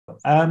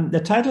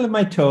the title of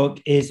my talk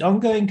is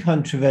Ongoing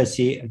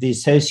Controversy of the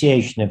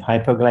Association of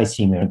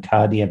Hypoglycemia and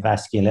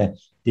Cardiovascular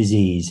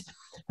Disease.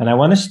 And I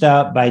want to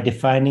start by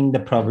defining the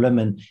problem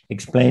and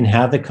explain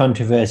how the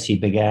controversy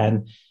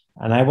began.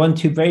 And I want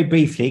to very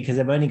briefly, because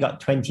I've only got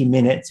 20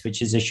 minutes,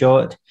 which is a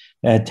short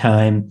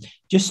time,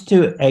 just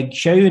to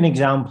show you an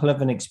example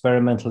of an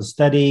experimental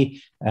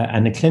study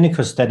and a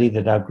clinical study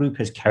that our group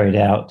has carried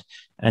out,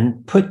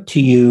 and put to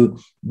you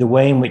the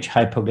way in which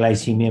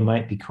hypoglycemia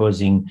might be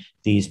causing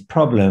these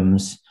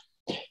problems.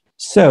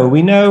 So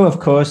we know, of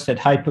course, that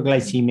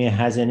hypoglycemia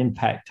has an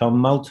impact on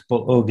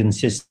multiple organ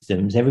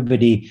systems.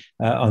 Everybody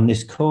on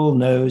this call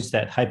knows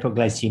that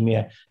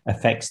hypoglycemia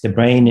affects the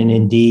brain, and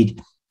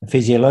indeed,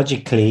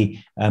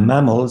 physiologically,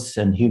 mammals,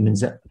 and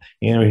humans are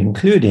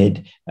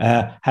included,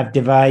 have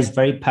devised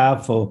very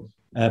powerful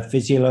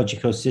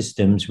physiological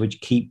systems which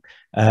keep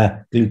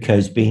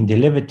glucose being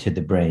delivered to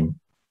the brain.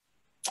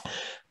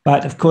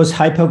 But of course,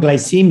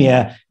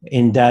 hypoglycemia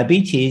in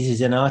diabetes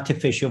is an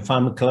artificial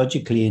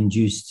pharmacologically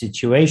induced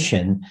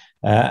situation,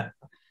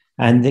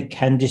 and it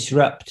can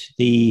disrupt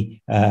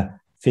the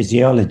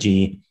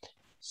physiology.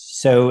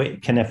 So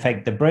it can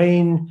affect the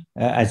brain,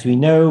 as we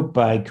know,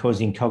 by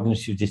causing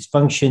cognitive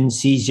dysfunction,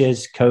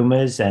 seizures,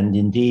 comas, and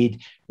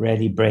indeed,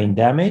 rarely brain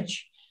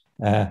damage.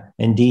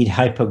 Indeed,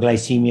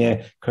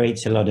 hypoglycemia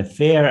creates a lot of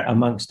fear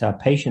amongst our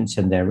patients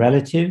and their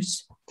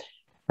relatives.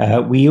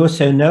 We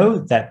also know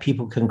that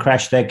people can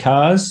crash their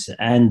cars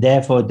and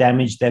therefore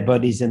damage their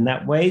bodies in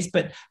that ways,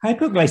 but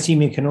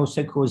hypoglycemia can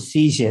also cause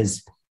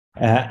seizures,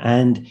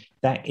 and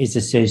that is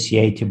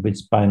associated with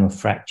spinal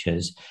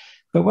fractures.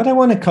 But what I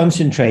want to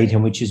concentrate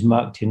on, which is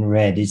marked in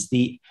red, is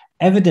the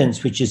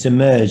evidence which has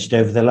emerged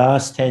over the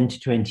last 10 to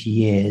 20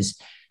 years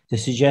to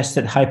suggest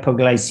that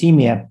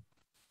hypoglycemia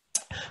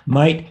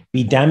might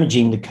be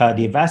damaging the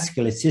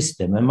cardiovascular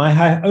system. And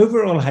my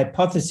overall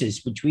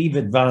hypothesis, which we've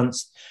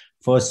advanced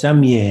for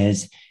some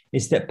years,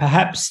 is that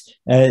perhaps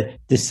the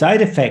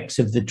side effects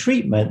of the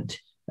treatment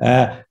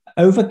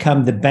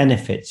overcome the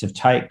benefits of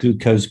tight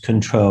glucose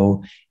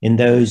control in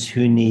those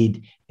who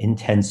need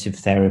intensive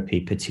therapy,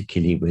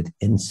 particularly with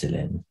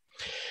insulin.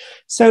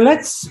 So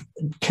let's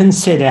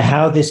consider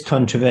how this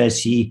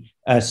controversy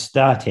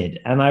started.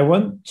 And I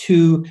want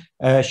to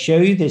show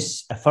you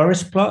this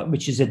forest plot,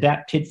 which is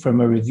adapted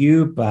from a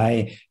review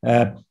by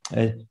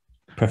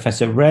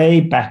Professor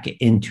Ray back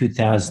in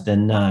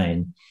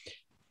 2009.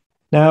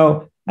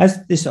 Now,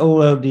 as this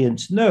whole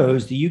audience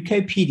knows, the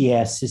UK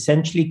PDS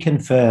essentially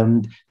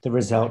confirmed the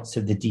results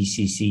of the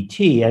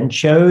DCCT and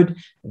showed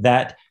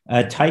that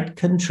tight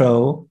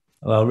control,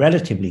 well,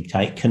 relatively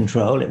tight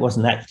control, it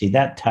wasn't actually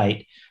that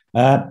tight,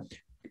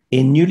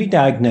 in newly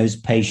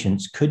diagnosed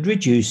patients could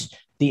reduce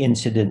the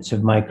incidence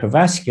of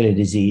microvascular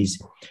disease.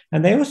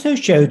 And they also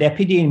showed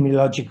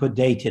epidemiological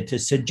data to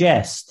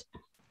suggest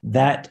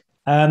that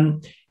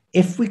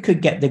if we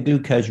could get the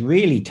glucose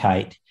really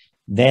tight,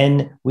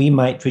 then we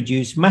might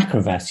reduce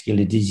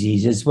macrovascular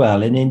disease as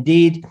well. And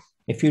indeed,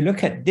 if you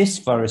look at this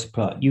forest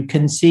plot, you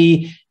can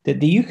see that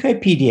the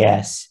UK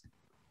PDS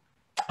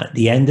at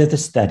the end of the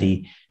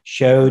study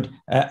showed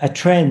a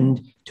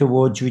trend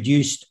towards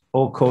reduced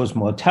all-cause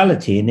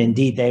mortality. And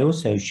indeed, they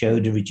also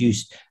showed a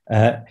reduced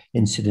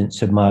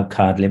incidence of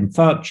myocardial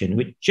infarction,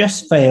 which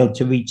just failed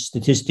to reach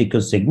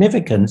statistical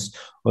significance,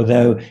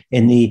 although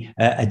in the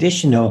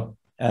additional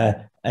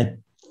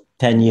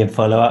 10-year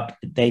follow-up,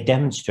 they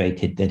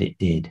demonstrated that it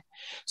did.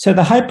 So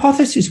the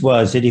hypothesis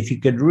was that if you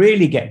could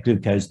really get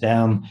glucose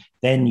down,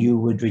 then you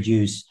would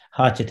reduce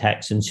heart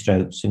attacks and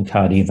strokes and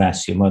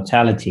cardiovascular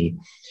mortality.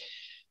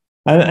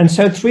 And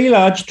so 3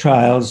 large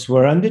trials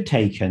were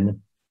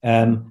undertaken,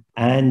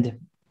 and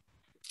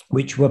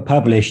which were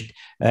published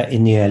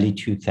in the early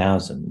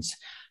 2000s.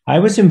 I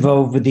was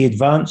involved with the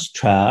advanced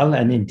trial,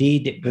 and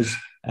indeed it was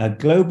a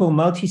global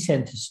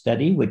multi-center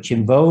study which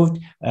involved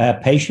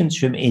patients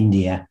from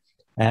India.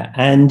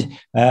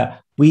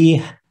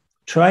 We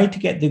tried to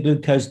get the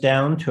glucose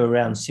down to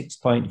around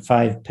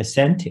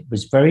 6.5%. It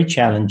was very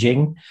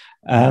challenging,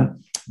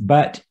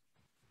 but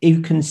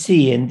you can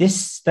see in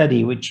this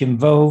study, which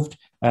involved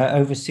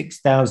over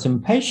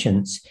 6,000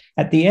 patients,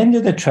 at the end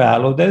of the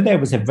trial, although there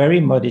was a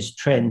very modest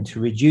trend to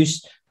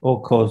reduce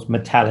all-cause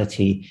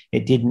mortality,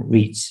 it didn't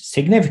reach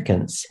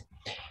significance.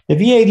 The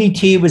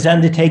VADT was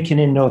undertaken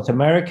in North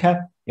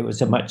America. It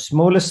was a much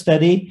smaller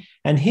study.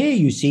 And here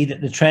you see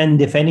that the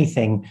trend, if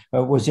anything,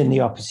 was in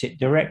the opposite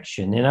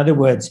direction. In other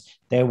words,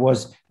 there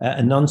was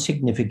a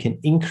non-significant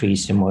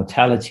increase in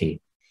mortality.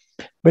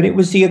 But it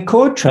was the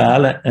ACCORD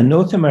trial, a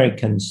North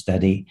American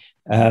study,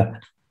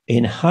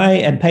 in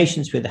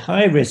patients with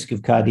high risk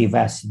of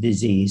cardiovascular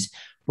disease,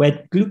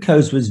 where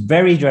glucose was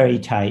very, very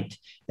tight.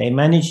 They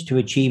managed to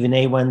achieve an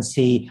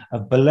A1C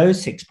of below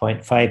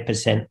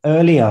 6.5%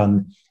 early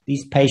on.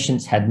 These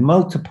patients had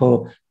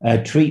multiple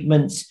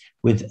treatments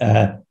with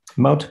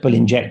multiple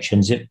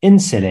injections of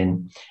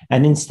insulin.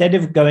 And instead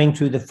of going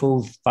through the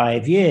full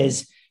 5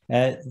 years,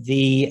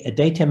 the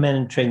Data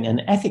Monitoring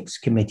and Ethics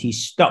Committee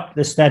stopped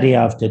the study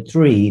after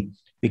 3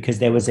 because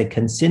there was a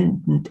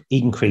consistent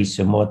increase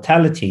in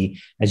mortality,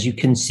 as you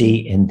can see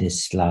in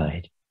this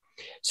slide.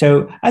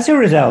 So as a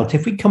result,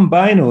 if we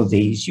combine all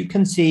these, you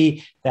can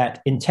see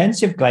that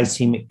intensive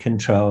glycemic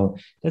control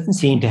doesn't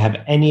seem to have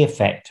any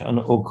effect on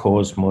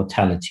all-cause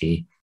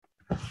mortality.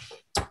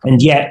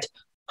 And yet,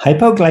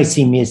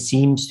 hypoglycemia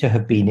seems to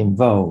have been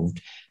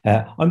involved.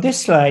 On this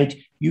slide,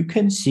 you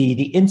can see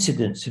the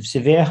incidence of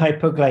severe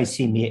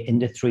hypoglycemia in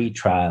the 3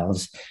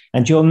 trials.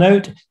 And you'll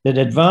note that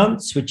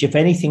ADVANCE, which if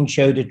anything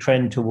showed a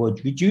trend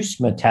towards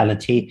reduced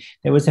mortality,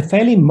 there was a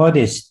fairly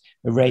modest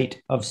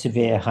rate of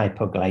severe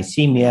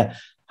hypoglycemia.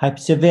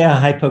 Severe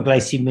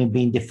hypoglycemia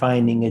being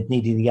defining as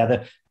needing the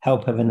other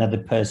help of another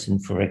person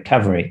for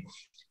recovery.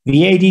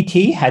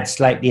 VADT had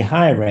slightly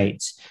higher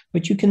rates,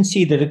 but you can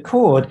see that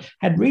ACCORD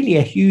had really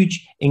a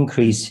huge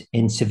increase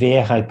in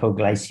severe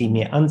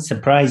hypoglycemia,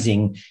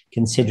 unsurprising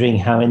considering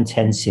how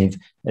intensive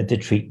the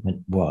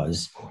treatment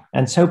was.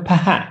 And so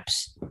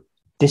perhaps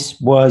this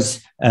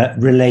was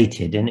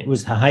related, and it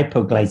was the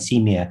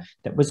hypoglycemia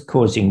that was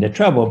causing the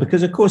trouble,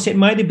 because of course it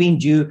might have been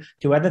due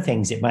to other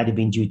things. It might have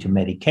been due to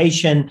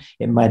medication.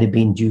 It might have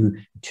been due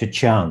to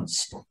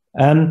chance.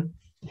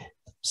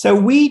 So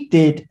we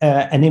did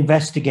an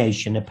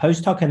investigation, a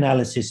post hoc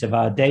analysis of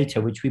our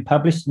data, which we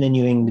published in the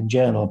New England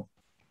Journal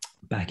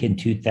back in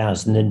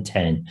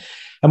 2010.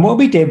 And what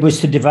we did was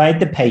to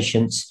divide the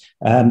patients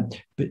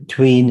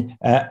between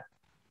the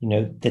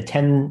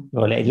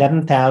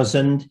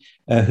 11,000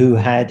 who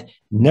had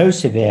no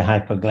severe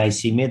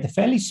hypoglycemia, the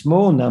fairly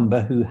small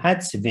number who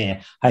had severe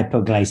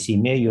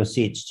hypoglycemia. You'll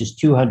see it's just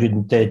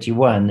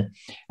 231.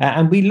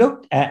 And we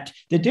looked at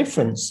the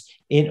difference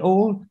in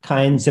all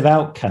kinds of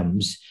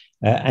outcomes.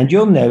 And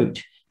you'll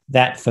note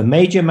that for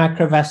major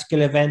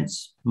macrovascular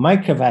events,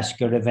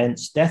 microvascular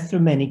events, death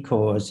from any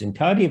cause, and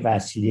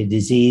cardiovascular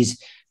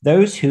disease,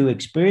 those who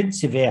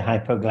experienced severe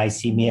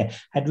hypoglycemia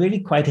had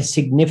really quite a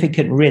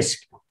significant risk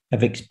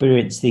of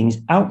experiencing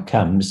these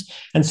outcomes.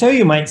 And so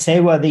you might say,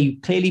 well, they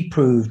clearly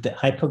proved that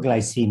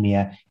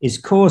hypoglycemia is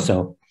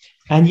causal.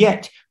 And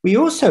yet we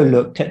also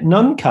looked at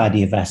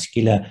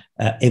non-cardiovascular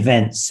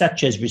events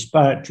such as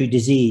respiratory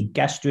disease,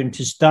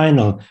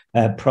 gastrointestinal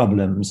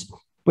problems,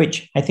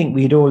 which I think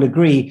we'd all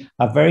agree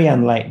are very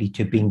unlikely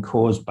to have been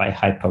caused by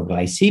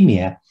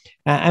hypoglycemia.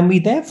 And we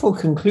therefore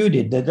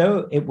concluded that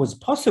though it was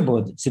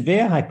possible that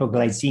severe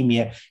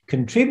hypoglycemia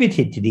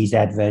contributed to these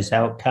adverse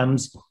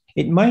outcomes,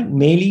 it might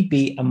merely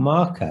be a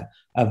marker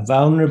of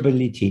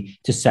vulnerability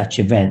to such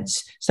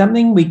events,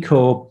 something we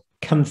call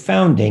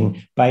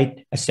confounding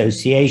by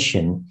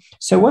association.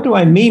 So what do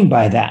I mean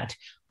by that?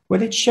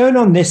 Well, it's shown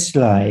on this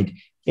slide.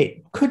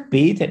 It could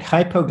be that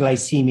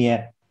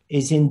hypoglycemia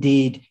is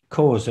indeed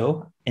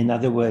causal, in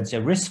other words,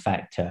 a risk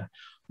factor,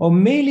 or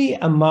merely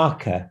a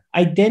marker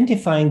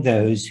identifying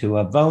those who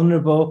are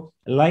vulnerable,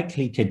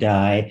 likely to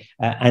die,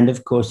 and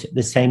of course, at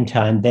the same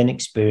time, then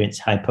experience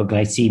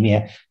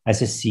hypoglycemia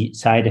as a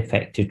side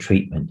effect of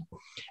treatment.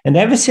 And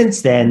ever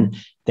since then,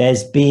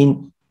 there's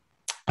been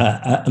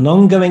an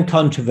ongoing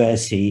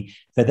controversy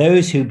for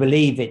those who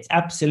believe it's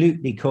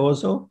absolutely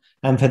causal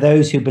and for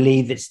those who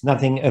believe it's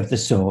nothing of the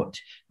sort.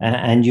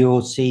 And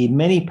you'll see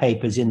many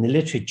papers in the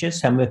literature,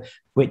 some of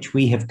which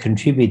we have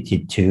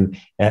contributed to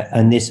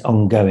on this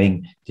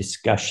ongoing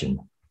discussion.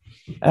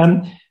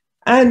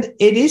 And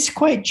it is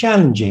quite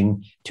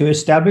challenging to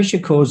establish a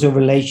causal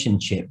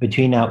relationship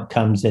between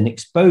outcomes and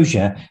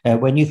exposure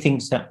when you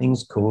think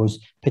something's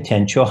caused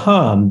potential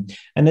harm.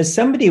 And as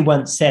somebody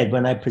once said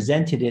when I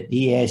presented at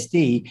the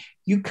EASD,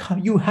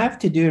 you have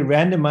to do a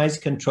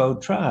randomized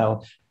controlled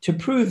trial to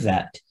prove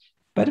that.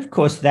 But of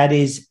course, that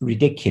is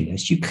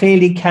ridiculous. You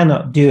clearly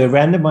cannot do a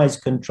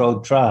randomized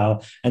controlled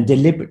trial and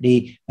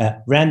deliberately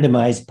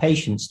randomize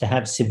patients to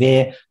have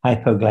severe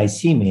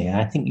hypoglycemia.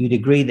 I think you'd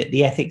agree that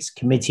the ethics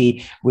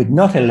committee would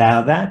not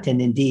allow that. And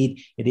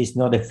indeed, it is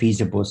not a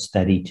feasible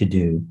study to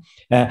do.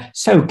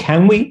 So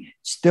can we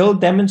still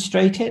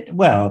demonstrate it?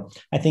 Well,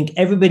 I think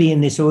everybody in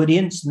this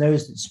audience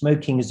knows that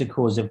smoking is a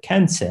cause of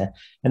cancer,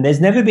 and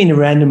there's never been a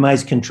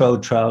randomized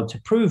controlled trial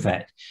to prove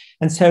it.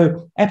 And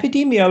so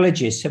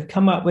epidemiologists have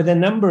come up with a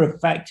number of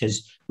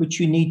factors which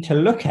you need to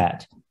look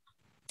at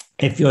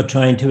if you're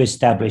trying to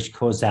establish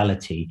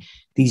causality.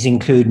 These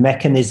include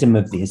mechanism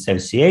of the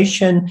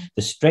association,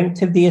 the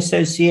strength of the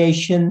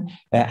association,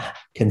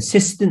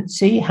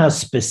 consistency, how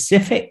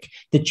specific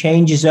the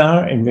changes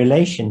are in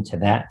relation to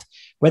that,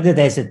 whether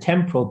there's a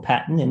temporal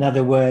pattern, in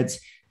other words,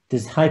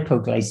 does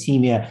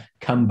hypoglycemia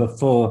come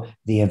before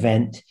the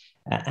event?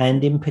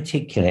 And in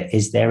particular,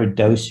 is there a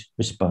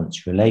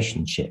dose-response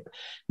relationship?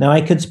 Now,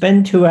 I could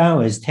spend 2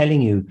 hours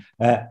telling you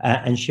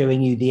and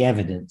showing you the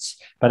evidence,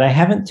 but I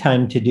haven't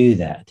time to do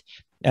that.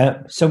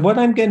 So what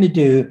I'm going to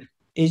do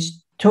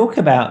is talk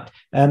about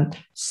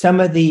some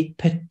of the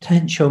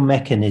potential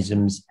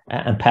mechanisms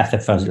and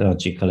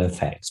pathophysiological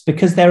effects,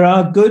 because there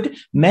are good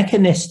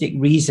mechanistic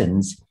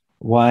reasons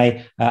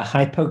why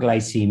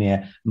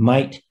hypoglycemia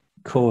might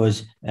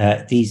cause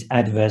these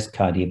adverse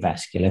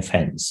cardiovascular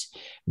events.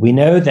 We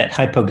know that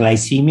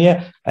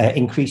hypoglycemia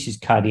increases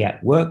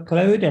cardiac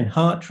workload and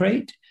heart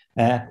rate,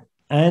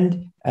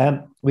 and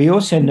we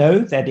also know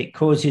that it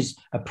causes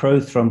a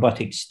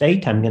prothrombotic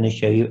state. I'm going to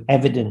show you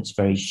evidence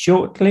very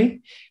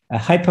shortly.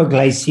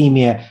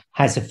 hypoglycemia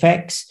has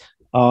effects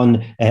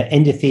on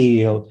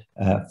endothelial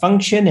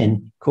function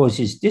and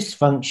causes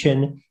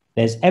dysfunction.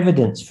 There's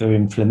evidence for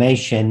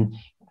inflammation.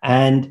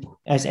 And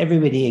as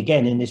everybody,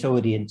 again, in this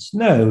audience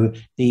know,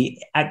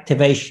 the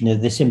activation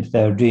of the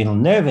sympathoadrenal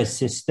nervous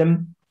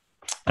system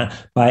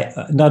by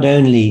not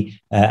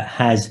only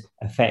has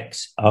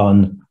effects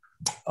on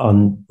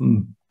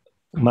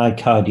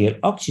myocardial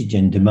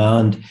oxygen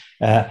demand,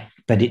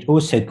 but it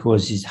also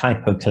causes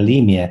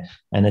hypokalemia.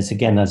 And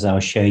as I'll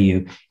show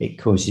you, it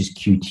causes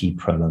QT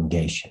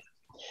prolongation.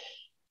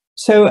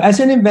 So as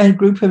a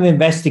group of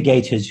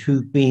investigators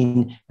who've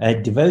been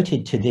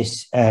devoted to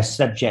this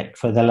subject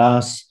for the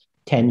last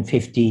 10,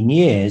 15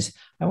 years,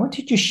 I want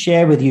to just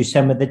share with you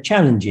some of the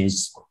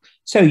challenges.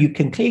 So you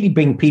can clearly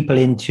bring people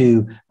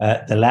into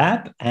the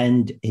lab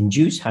and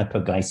induce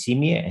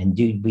hypoglycemia, and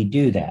we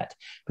do that.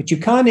 But you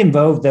can't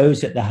involve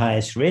those at the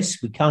highest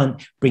risk. We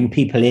can't bring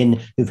people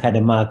in who've had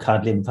a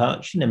myocardial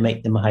infarction and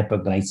make them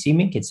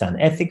hypoglycemic. It's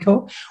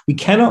unethical. We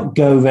cannot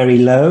go very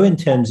low in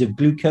terms of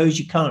glucose.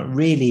 You can't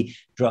really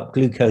drop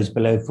glucose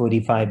below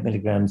 45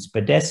 milligrams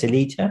per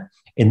deciliter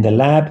in the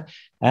lab.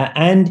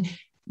 And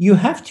you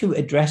have to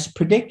address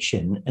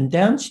prediction and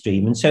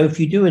downstream. And so if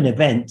you do an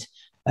event,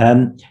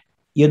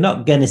 you're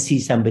not going to see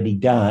somebody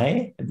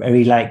die,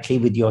 very likely,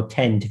 with your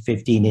 10 to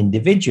 15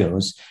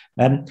 individuals.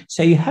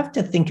 So you have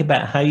to think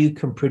about how you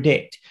can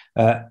predict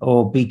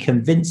or be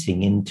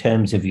convincing in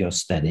terms of your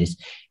studies.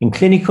 In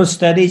clinical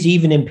studies,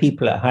 even in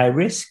people at high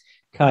risk,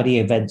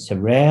 cardio events are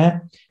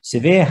rare.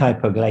 Severe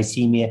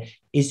hypoglycemia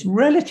is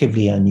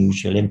relatively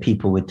unusual in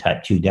people with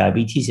type 2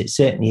 diabetes. It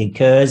certainly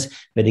occurs,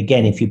 but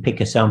again, if you pick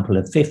a sample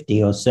of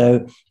 50 or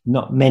so,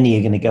 not many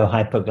are going to go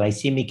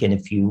hypoglycemic in a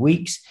few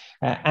weeks.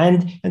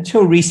 And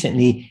until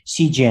recently,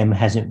 CGM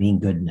hasn't been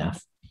good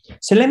enough.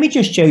 So let me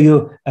just show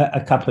you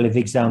a couple of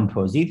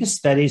examples. These are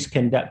studies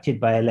conducted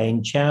by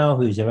Elaine Chow,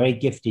 who's a very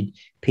gifted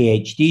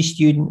PhD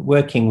student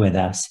working with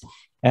us.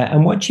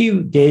 And what she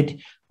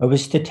did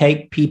was to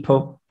take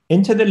people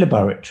into the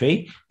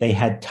laboratory. They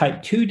had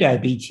type 2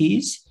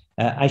 diabetes.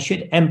 I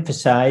should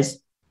emphasize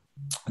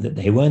that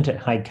they weren't at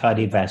high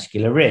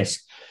cardiovascular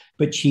risk,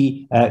 but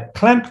she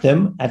clamped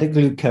them at a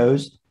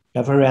glucose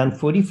of around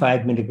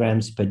 45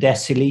 milligrams per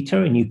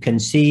deciliter. And you can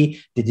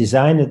see the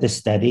design of the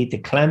study. The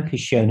clamp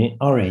is shown in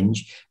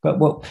orange. But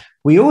what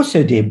we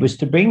also did was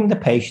to bring the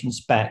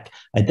patients back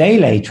a day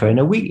later and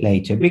a week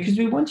later, because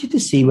we wanted to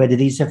see whether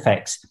these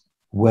effects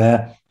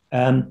were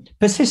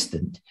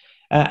persistent.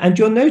 And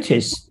you'll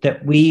notice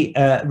that we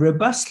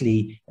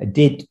robustly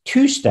did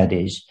two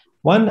studies,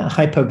 one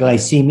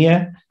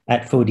hypoglycemia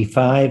at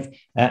 45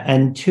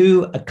 and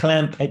two, a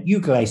clamp at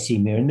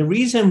euglycemia. And the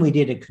reason we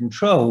did a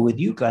control with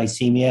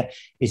euglycemia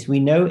is we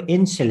know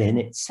insulin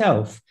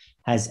itself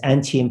has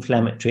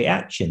anti-inflammatory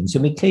actions,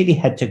 and we clearly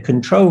had to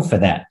control for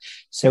that.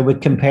 So we're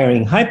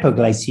comparing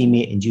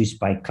hypoglycemia induced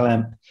by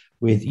clamp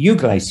with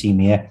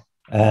euglycemia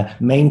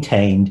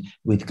maintained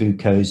with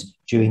glucose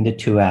during the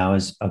 2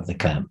 hours of the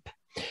clamp.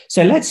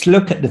 So let's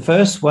look at the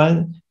first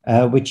one,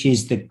 which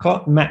is the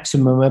clot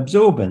maximum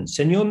absorbance.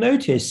 And you'll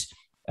notice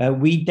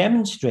we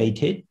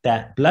demonstrated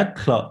that blood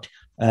clot,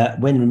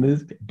 when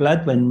removed,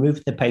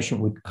 the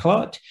patient would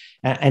clot,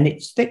 and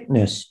its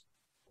thickness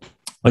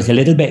was a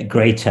little bit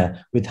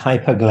greater with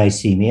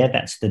hypoglycemia.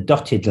 That's the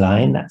dotted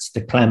line, that's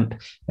the clamp.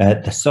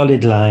 The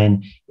solid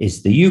line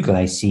is the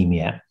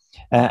euglycemia.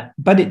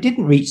 But it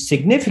didn't reach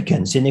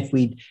significance. And if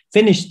we'd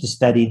finished the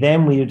study,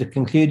 then we would have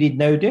concluded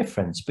no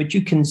difference. But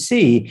you can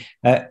see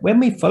when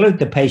we followed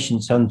the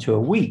patients onto a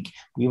week,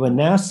 we were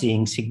now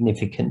seeing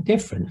significant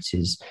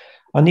differences.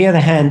 On the other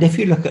hand, if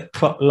you look at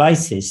clot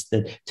lysis,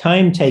 the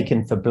time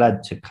taken for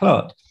blood to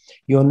clot,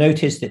 you'll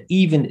notice that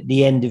even at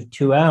the end of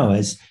 2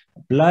 hours,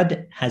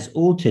 blood has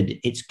altered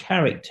its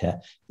character,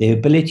 the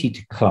ability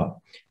to clot,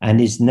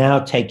 and is now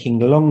taking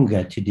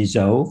longer to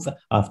dissolve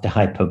after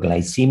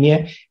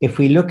hypoglycemia. If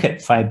we look at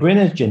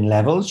fibrinogen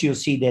levels, you'll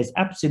see there's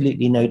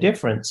absolutely no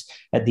difference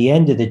at the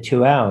end of the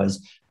 2 hours,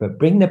 but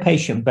bring the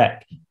patient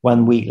back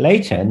 1 week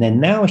later, and they're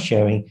now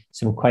showing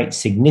some quite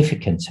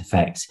significant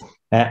effects.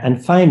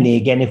 And finally,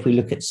 again, if we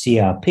look at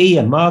CRP,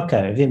 a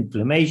marker of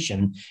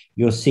inflammation,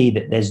 you'll see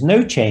that there's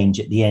no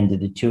change at the end of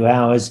the 2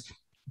 hours,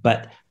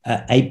 but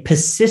a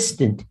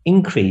persistent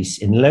increase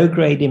in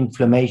low-grade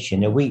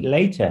inflammation a week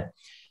later.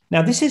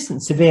 Now, this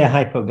isn't severe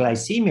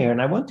hypoglycemia, and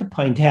I want to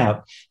point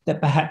out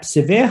that perhaps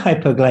severe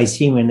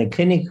hypoglycemia in the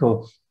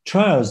clinical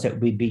trials that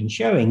we've been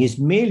showing is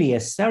merely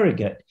a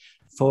surrogate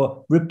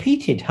for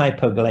repeated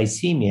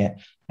hypoglycemia.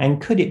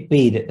 And could it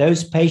be that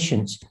those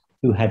patients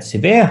who had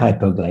severe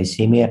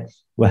hypoglycemia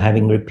were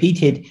having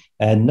repeated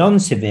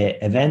non-severe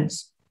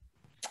events,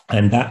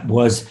 and that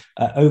was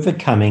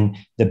overcoming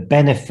the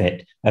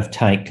benefit of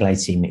tight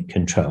glycemic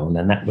control.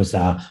 And that was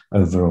our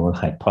overall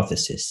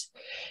hypothesis.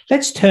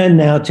 Let's turn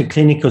now to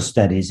clinical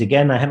studies.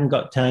 Again, I haven't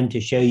got time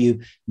to show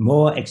you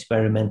more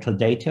experimental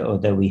data,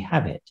 although we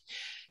have it.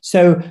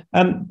 So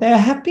there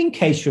have been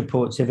case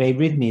reports of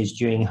arrhythmias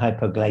during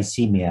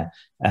hypoglycemia,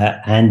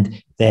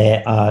 and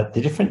there are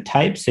the different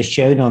types are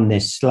shown on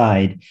this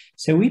slide.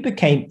 So we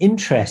became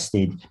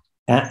interested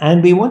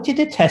and we wanted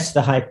to test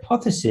the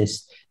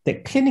hypothesis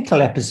that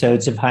clinical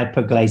episodes of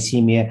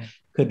hypoglycemia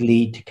could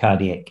lead to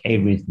cardiac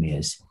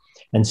arrhythmias.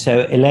 And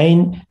so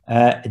Elaine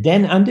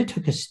then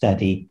undertook a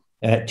study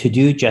to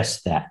do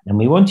just that. And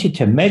we wanted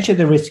to measure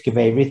the risk of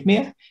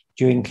arrhythmia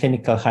during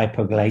clinical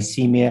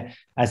hypoglycemia,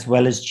 as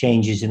well as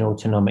changes in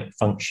autonomic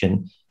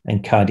function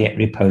and cardiac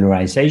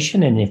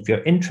repolarization. And if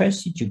you're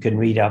interested, you can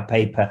read our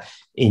paper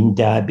in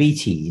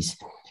Diabetes.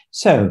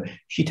 So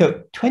she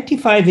took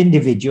 25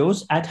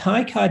 individuals at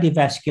high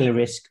cardiovascular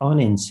risk on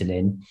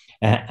insulin,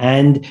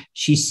 and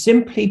she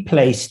simply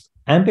placed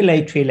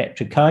ambulatory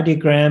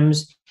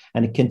electrocardiograms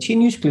and a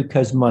continuous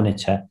glucose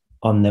monitor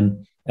on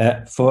them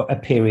for a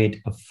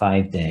period of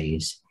 5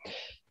 days.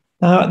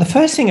 Now, the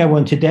first thing I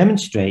want to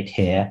demonstrate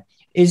here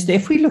is that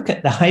if we look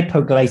at the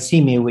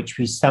hypoglycemia, which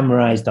we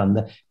summarized on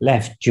the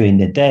left during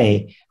the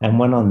day and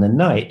one on the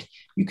night,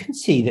 you can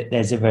see that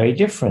there's a very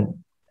different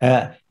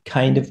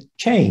kind of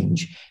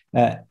change.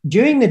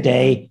 During the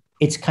day,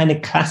 it's kind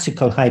of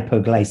classical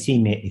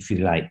hypoglycemia, if you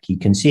like. You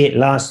can see it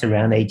lasts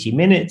around 80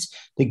 minutes.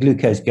 The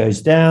glucose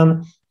goes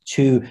down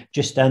to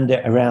just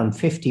under around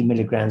 50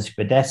 milligrams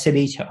per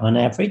deciliter on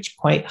average,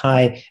 quite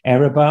high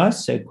error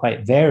bars, so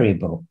quite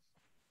variable.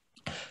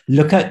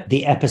 Look at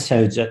the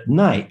episodes at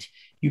night.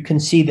 You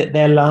can see that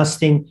they're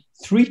lasting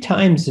 3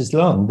 times as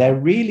long. They're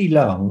really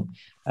long.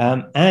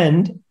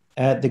 And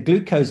the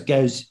glucose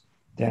goes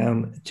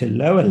down to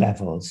lower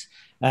levels.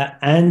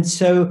 And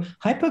so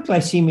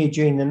hypoglycemia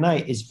during the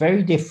night is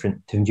very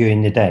different than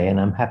during the day. And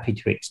I'm happy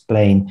to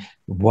explain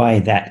why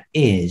that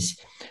is.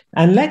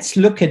 And let's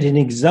look at an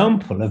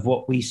example of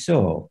what we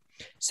saw.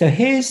 So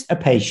here's a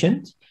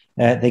patient.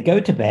 They go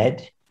to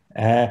bed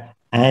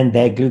and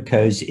their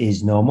glucose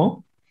is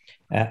normal.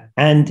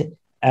 And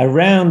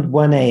around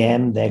 1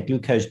 a.m., their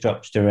glucose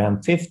drops to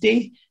around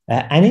 50,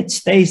 and it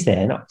stays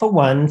there, not for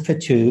 1, for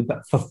 2,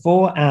 but for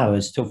 4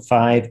 hours till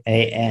 5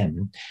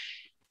 a.m.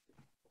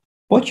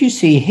 What you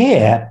see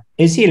here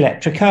is the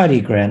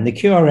electrocardiogram. The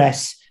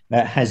QRS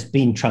has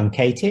been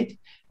truncated,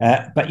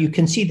 but you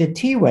can see the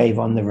T wave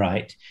on the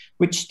right,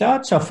 which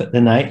starts off at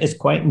the night as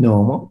quite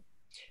normal.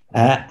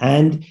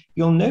 And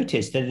you'll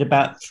notice that at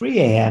about 3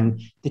 a.m.,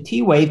 the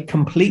T wave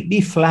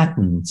completely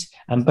flattens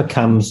and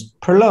becomes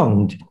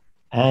prolonged.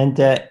 And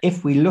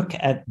if we look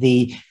at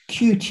the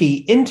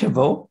QT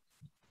interval,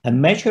 a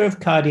measure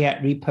of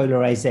cardiac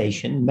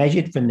repolarization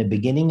measured from the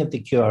beginning of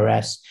the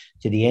QRS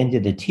to the end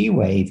of the T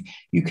wave,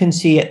 you can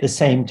see at the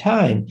same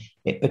time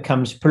it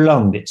becomes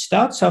prolonged. It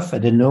starts off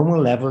at a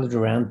normal level at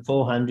around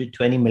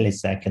 420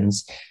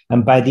 milliseconds,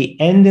 and by the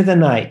end of the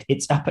night,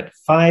 it's up at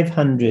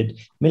 500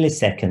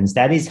 milliseconds.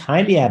 That is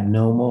highly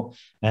abnormal,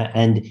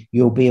 and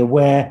you'll be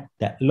aware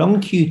that long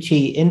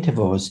QT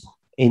intervals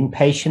in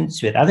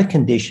patients with other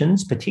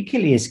conditions,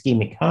 particularly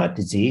ischemic heart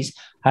disease,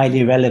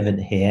 highly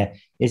relevant here,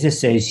 is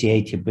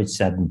associated with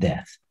sudden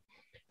death.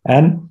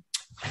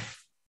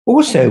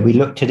 Also, we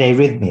looked at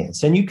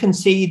arrhythmias, and you can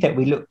see that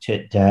we looked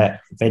at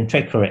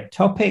ventricular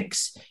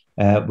ectopics.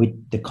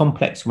 The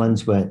complex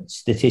ones weren't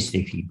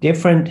statistically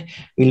different.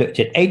 We looked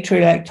at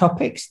atrial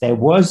ectopics. There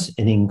was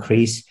an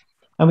increase.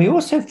 And we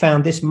also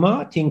found this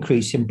marked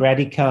increase in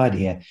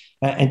bradycardia.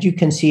 And you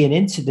can see an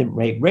incident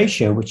rate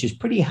ratio, which is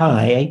pretty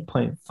high,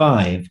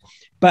 8.5.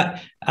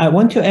 But I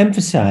want to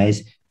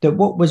emphasize that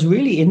what was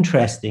really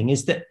interesting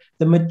is that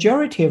the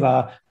majority of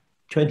our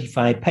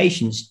 25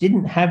 patients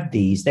didn't have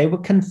these. They were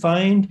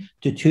confined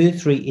to 2 or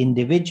 3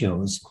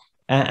 individuals.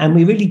 And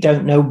we really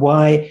don't know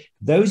why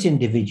those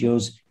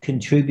individuals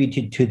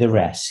contributed to the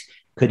rest.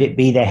 Could it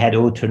be they had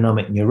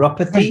autonomic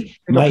neuropathy?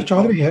 Dr.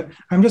 Chaudhary here.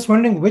 I'm just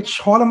wondering, which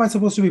hall am I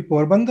supposed to be,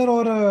 Porbandar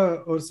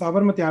or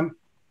Sabarmati?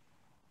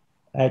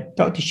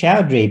 Dr.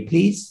 Chaudhary,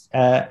 please,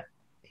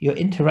 you're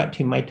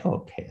interrupting my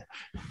talk here.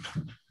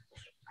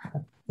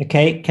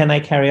 Okay, can I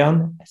carry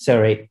on?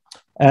 Sorry.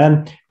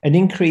 An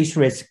increased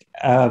risk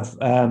of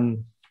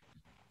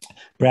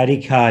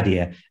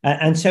bradycardia.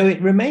 And so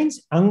it remains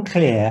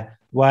unclear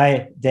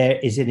why there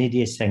is an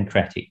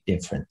idiosyncratic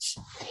difference.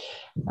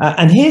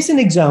 And here's an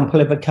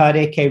example of a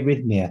cardiac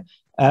arrhythmia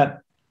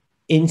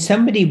in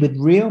somebody with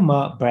real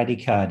marked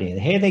bradycardia.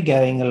 Here they're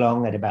going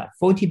along at about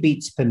 40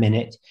 beats per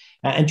minute.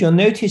 And you'll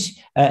notice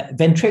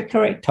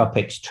ventricular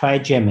ectopics,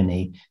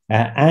 trigeminy.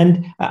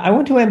 And I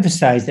want to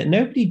emphasize that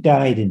nobody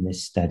died in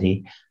this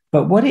study,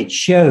 but what it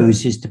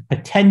shows is the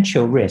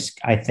potential risk,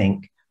 I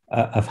think,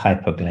 of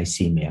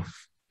hypoglycemia.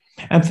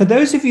 And for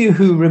those of you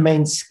who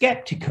remain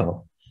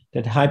skeptical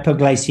that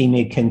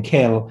hypoglycemia can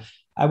kill,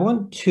 I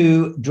want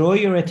to draw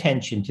your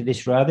attention to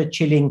this rather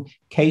chilling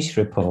case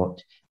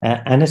report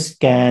and a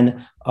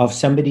scan of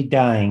somebody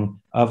dying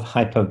of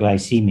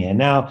hypoglycemia.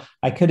 Now,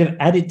 I could have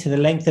added to the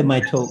length of my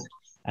talk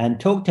and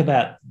talked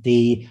about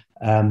the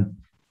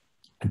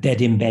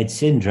dead in bed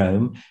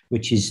syndrome,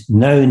 which is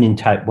known in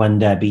type 1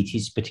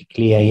 diabetes,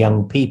 particularly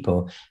young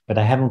people, but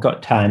I haven't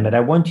got time. But I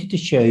wanted to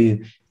show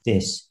you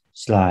this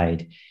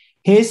slide.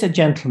 Here's a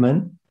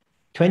gentleman,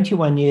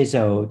 21 years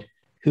old,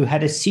 who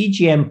had a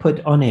CGM put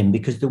on him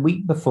because the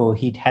week before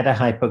he'd had a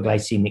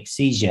hypoglycemic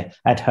seizure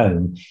at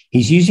home.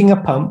 He's using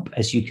a pump,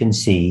 as you can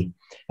see,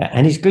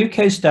 and his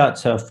glucose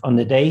starts off on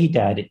the day he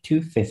died at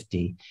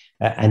 250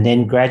 and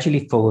then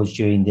gradually falls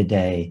during the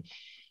day.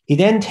 He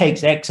then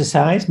takes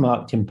exercise,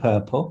 marked in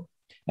purple,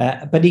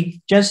 but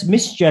he just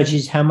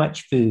misjudges how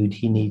much food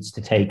he needs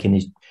to take, and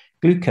his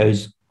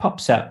glucose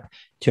pops up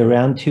to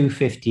around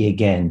 250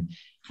 again.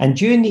 And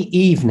during the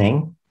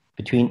evening,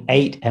 between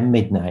 8 and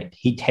midnight,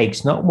 he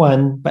takes not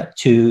one, but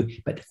two,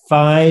 but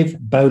 5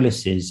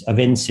 boluses of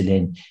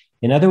insulin.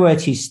 In other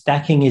words, he's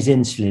stacking his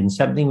insulin,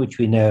 something which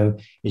we know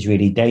is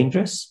really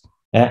dangerous,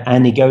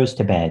 and he goes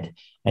to bed.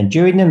 And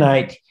during the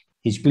night,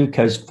 his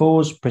glucose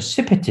falls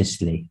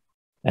precipitously,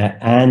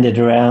 and at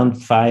around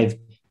 5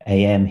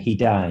 a.m., he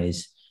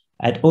dies.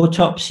 At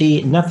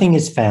autopsy, nothing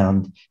is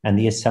found, and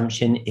the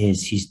assumption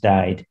is he's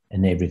died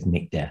an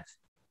arrhythmic death.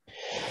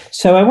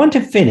 So I want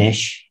to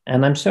finish,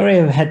 and I'm sorry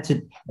I've had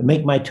to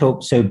make my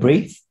talk so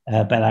brief,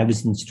 but I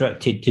was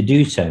instructed to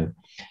do so.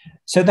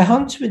 So the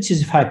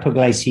consequences of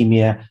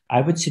hypoglycemia,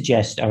 I would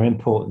suggest, are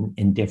important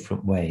in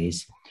different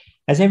ways.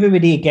 As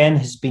everybody, again,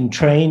 has been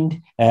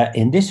trained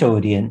in this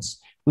audience,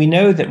 we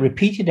know that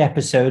repeated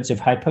episodes of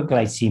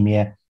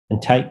hypoglycemia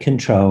and tight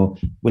control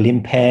will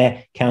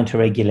impair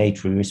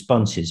counter-regulatory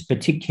responses,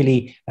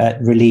 particularly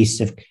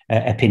release of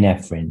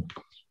epinephrine.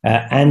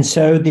 And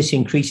so this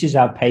increases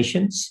our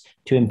patients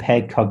to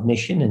impaired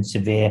cognition and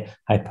severe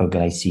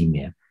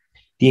hypoglycemia.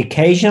 The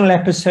occasional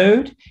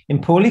episode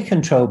in poorly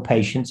controlled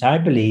patients, I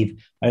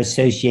believe, are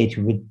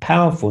associated with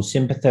powerful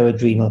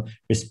sympathoadrenal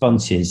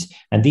responses.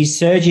 And these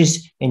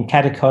surges in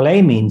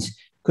catecholamines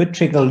could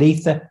trigger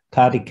lethal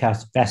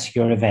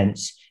cardiovascular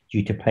events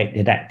due to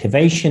platelet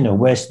activation or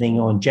worsening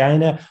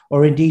angina,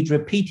 or indeed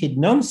repeated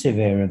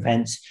non-severe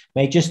events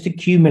may just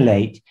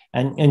accumulate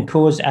and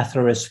cause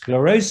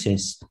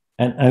atherosclerosis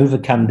and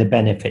overcome the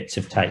benefits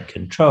of tight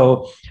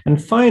control.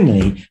 And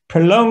finally,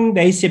 prolonged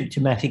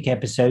asymptomatic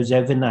episodes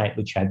overnight,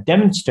 which I've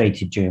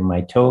demonstrated during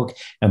my talk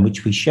and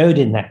which we showed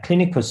in that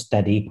clinical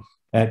study,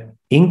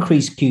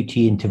 increased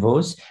QT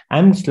intervals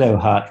and slow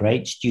heart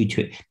rates due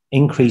to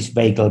increased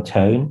vagal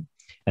tone.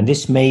 And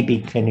this may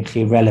be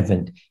clinically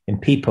relevant in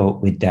people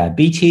with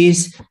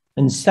diabetes.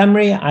 In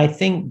summary, I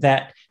think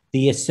that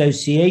the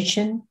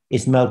association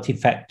is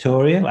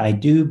multifactorial. I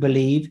do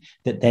believe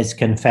that there's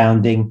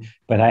confounding,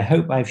 but I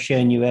hope I've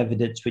shown you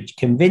evidence which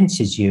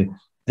convinces you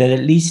that at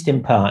least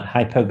in part,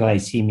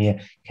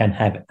 hypoglycemia can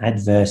have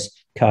adverse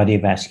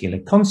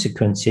cardiovascular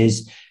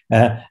consequences.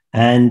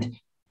 And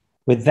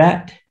with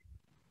that,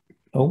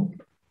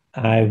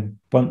 I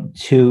want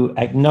to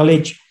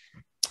acknowledge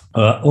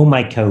all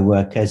my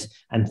co-workers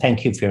and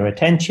thank you for your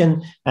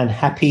attention, and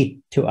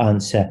happy to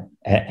answer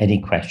any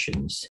questions.